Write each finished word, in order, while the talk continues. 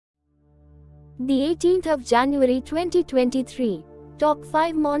The 18th of January 2023. Top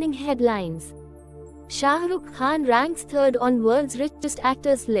 5 morning headlines. Shah Rukh Khan ranks third on world's richest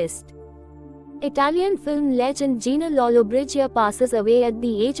actors list. Italian film legend Gina Lollobrigida passes away at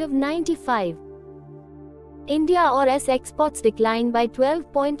the age of 95. India ORS exports declined by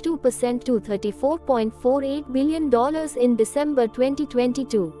 12.2% to $34.48 billion in December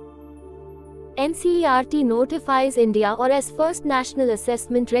 2022. NCERT notifies India ORS first national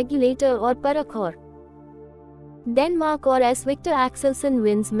assessment regulator or Parakh. Denmark ORS Victor Axelsen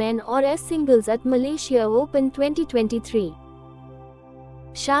wins men ORS singles at Malaysia Open 2023.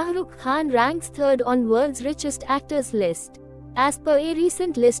 Shah Rukh Khan ranks third on world's richest actors list. As per a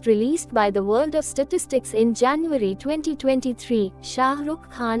recent list released by the World of Statistics in January 2023, Shah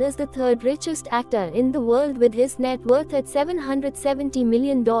Rukh Khan is the third richest actor in the world with his net worth at $770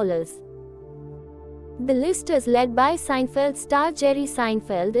 million. The list is led by Seinfeld star Jerry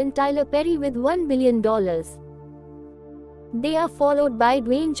Seinfeld and Tyler Perry with $1 billion. They are followed by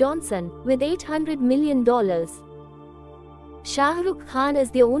Dwayne Johnson with $800 million. Shah Rukh Khan is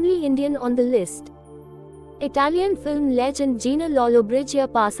the only Indian on the list. Italian film legend Gina Lollobrigida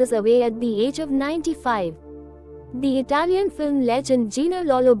passes away at the age of 95. The Italian film legend Gina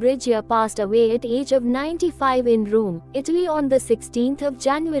Lollobrigida passed away at the age of 95 in Rome, Italy on the 16th of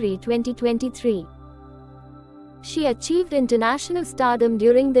January 2023. She achieved international stardom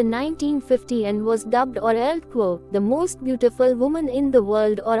during the 1950s and was dubbed or El Quo, the most beautiful woman in the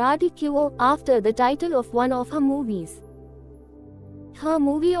world or RDQO, after the title of one of her movies. Her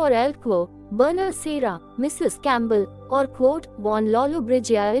movie or El Quo, Buona Sera, Mrs. Campbell, or quote, won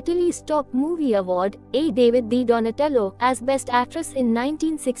Lollobrigida Italy's top movie award, A. David Di Donatello, as Best Actress in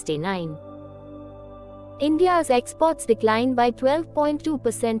 1969. India's exports declined by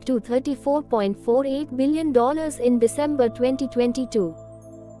 12.2% to $34.48 billion in December 2022.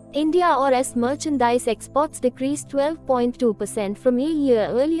 India ORS merchandise exports decreased 12.2% from a year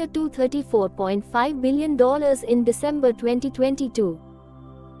earlier to $34.5 billion in December 2022.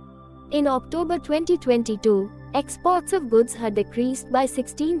 In October 2022, exports of goods had decreased by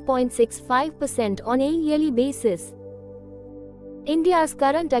 16.65% on a yearly basis. India's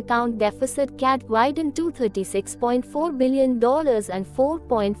current account deficit CAD widened to $36.4 billion and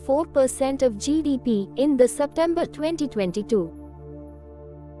 4.4% of GDP in the September 2022.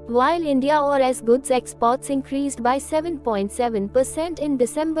 While India ORS goods exports increased by 7.7% in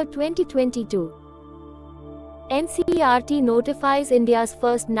December 2022. NCERT notifies India's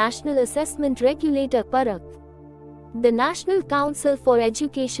first national assessment regulator Parakh. The National Council for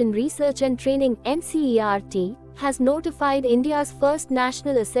Education Research and Training (NCERT) has notified India's first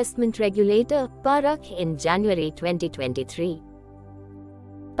national assessment regulator, Parakh, in January 2023.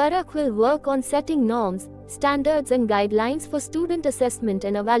 Parakh will work on setting norms, standards and guidelines for student assessment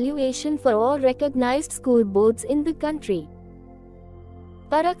and evaluation for all recognized school boards in the country.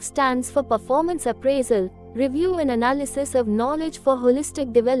 Parakh stands for Performance Appraisal, Review and Analysis of Knowledge for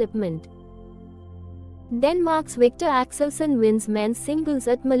Holistic Development. Denmark's Victor Axelsen wins men's singles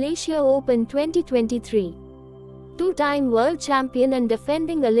at Malaysia Open 2023. Two-time world champion and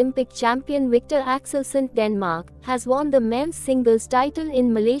defending Olympic champion Victor Axelsen, Denmark, has won the men's singles title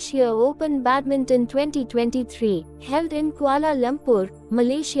in Malaysia Open Badminton 2023, held in Kuala Lumpur,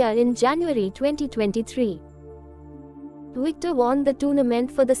 Malaysia in January 2023. Victor won the tournament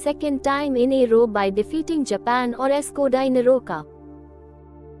for the second time in a row by defeating Japan ORS Kodai Noroka.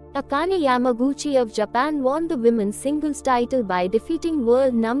 Akane Yamaguchi of Japan won the women's singles title by defeating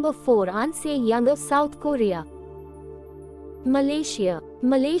world number 4 An Se-young of South Korea. Malaysia.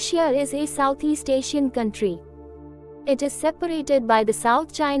 Malaysia is a Southeast Asian country. It is separated by the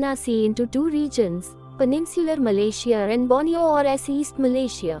South China Sea into two regions, Peninsular Malaysia and Borneo ORS East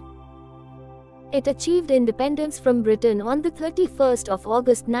Malaysia. It achieved independence from Britain on the 31st of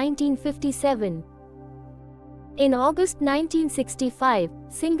August 1957. In August 1965,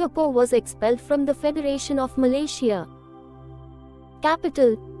 Singapore was expelled from the Federation of Malaysia.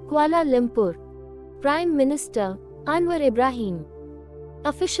 Capital, Kuala Lumpur. Prime Minister, Anwar Ibrahim.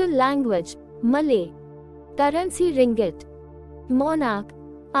 Official language, Malay. Currency ringgit. Monarch,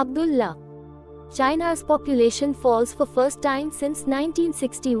 Abdullah. China's population falls for first time since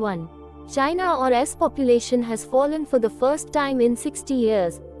 1961. China ORS population has fallen for the first time in 60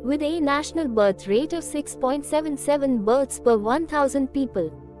 years, with a national birth rate of 6.77 births per 1,000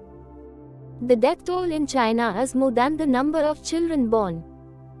 people. The death toll in China is more than the number of children born.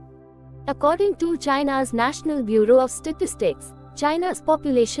 According to China's National Bureau of Statistics, China's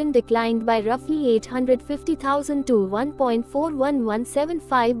population declined by roughly 850,000 to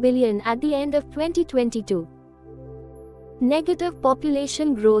 1.41175 billion at the end of 2022. Negative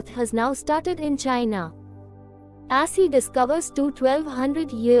population growth has now started in China. ASI discovers two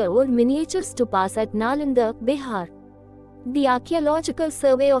 1200-year-old miniature stupas at Nalanda, Bihar. The Archaeological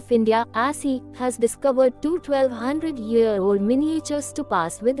Survey of India (ASI) has discovered two 1200-year-old miniature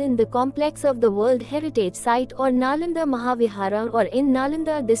stupas within the complex of the World Heritage Site or Nalanda Mahavihara or in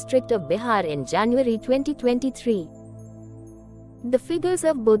Nalanda district of Bihar in January 2023. The figures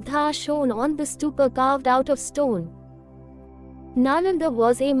of Buddha are shown on the stupa carved out of stone. Nalanda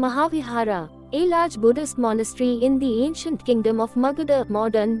was a Mahavihara, a large Buddhist monastery in the ancient kingdom of Magadha,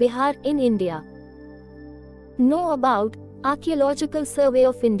 modern Bihar in India. Know about Archaeological Survey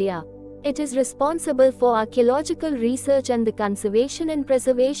of India. It is responsible for archaeological research and the conservation and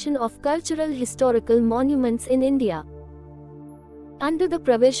preservation of cultural historical monuments in India. Under the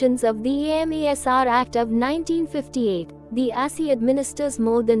provisions of the AMASR Act of 1958, the ASI administers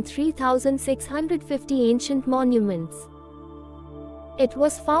more than 3,650 ancient monuments. It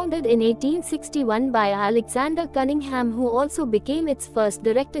was founded in 1861 by Alexander Cunningham, who also became its first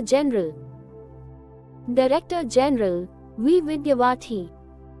Director General. Director General V. Vidyavathi.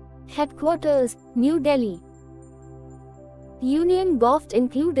 Headquarters, New Delhi. Union Govt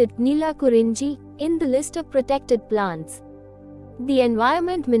included Neelakurinji in the list of protected plants. The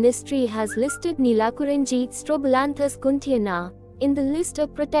Environment Ministry has listed Neelakurinji Strobilanthes kunthiana in the list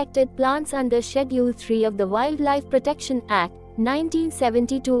of protected plants under Schedule 3 of the Wildlife Protection Act,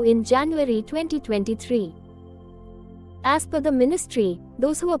 1972 in January 2023. As per the ministry,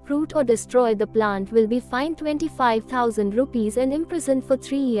 those who uproot or destroy the plant will be fined 25,000 rupees and imprisoned for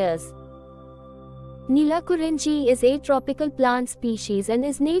 3 years. Neelakurinji is a tropical plant species and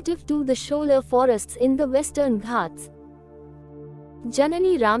is native to the shoulder forests in the Western Ghats.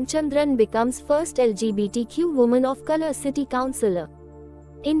 Janani Ramchandran becomes first LGBTQ woman of color city councillor.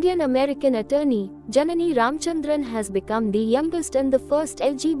 Indian American attorney, Janani Ramchandran has become the youngest and the first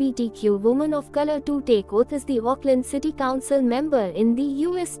LGBTQ woman of color to take oath as the Oakland City Council member in the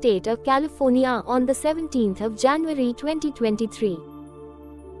U.S. state of California on the 17th of January 2023.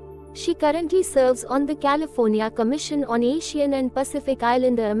 She currently serves on the California Commission on Asian and Pacific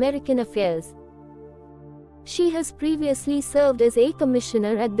Islander American Affairs. She has previously served as a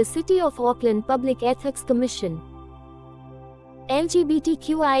commissioner at the City of Oakland Public Ethics Commission.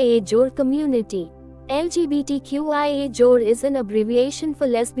 LGBTQIA Jod community. LGBTQIA Jod is an abbreviation for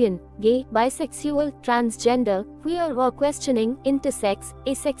lesbian, gay, bisexual, transgender, queer or questioning, intersex,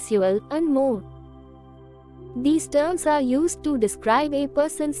 asexual, and more. These terms are used to describe a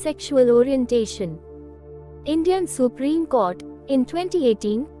person's sexual orientation. Indian Supreme Court, in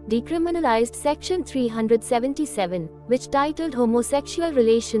 2018, decriminalized Section 377, which titled homosexual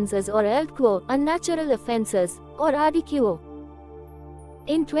relations as or quo unnatural offences, or RDQO.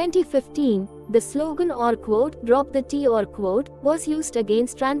 In 2015, the slogan or quote, drop the T or quote, was used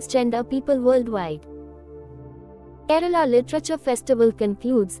against transgender people worldwide. Kerala Literature Festival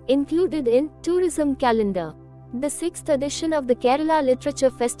concludes, included in tourism calendar. The 6th edition of the Kerala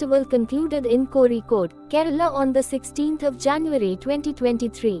Literature Festival concluded in Kozhikode, Kerala on the 16th of January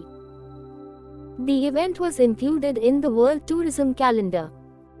 2023. The event was included in the World Tourism Calendar.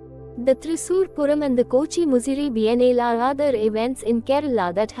 The Thrissur Puram and the Kochi Muziri Biennale are other events in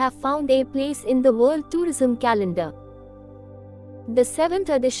Kerala that have found a place in the World Tourism Calendar. The 7th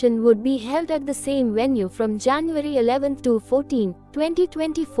edition would be held at the same venue from January 11 to 14,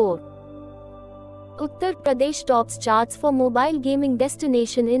 2024. Uttar Pradesh tops charts for mobile gaming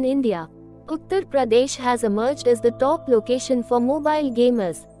destination in India. Uttar Pradesh has emerged as the top location for mobile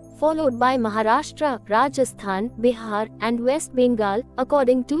gamers, followed by Maharashtra, Rajasthan, Bihar, and West Bengal,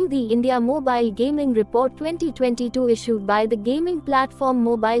 according to the India Mobile Gaming Report 2022 issued by the gaming platform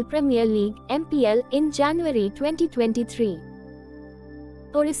Mobile Premier League (MPL) in January 2023.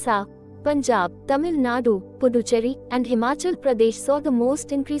 Orissa, Punjab, Tamil Nadu, Puducherry, and Himachal Pradesh saw the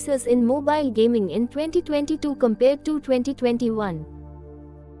most increases in mobile gaming in 2022 compared to 2021.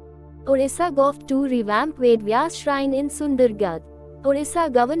 Orissa Govt to revamp Ved Vyas Shrine in Sundargarh. Orissa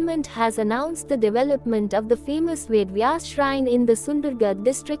government has announced the development of the famous Ved Vyas Shrine in the Sundargarh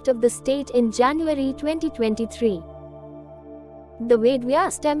district of the state in January 2023. The Ved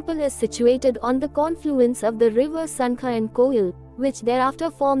Vyas temple is situated on the confluence of the river Sankha and Koil, which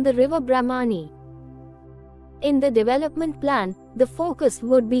thereafter form the river Brahmani. In the development plan, the focus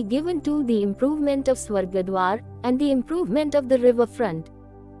would be given to the improvement of Swargadwar and the improvement of the riverfront.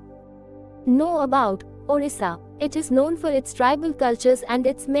 Know about Orissa. It is known for its tribal cultures and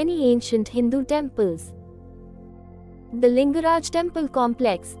its many ancient Hindu temples. The Lingaraj temple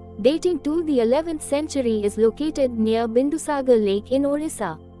complex, dating to the 11th century, is located near Bindusagar Lake in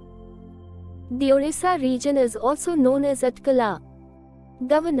Orissa. The Orissa region is also known as Atkala.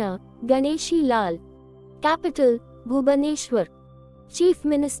 Governor, Ganeshi Lal. Capital, Bhubaneswar. Chief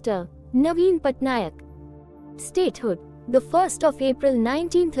Minister, Naveen Patnaik. Statehood, the 1st of April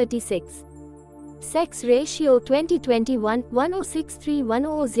 1936. Sex ratio 2021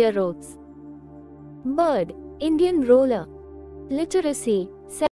 1063100. Bird, Indian roller. Literacy,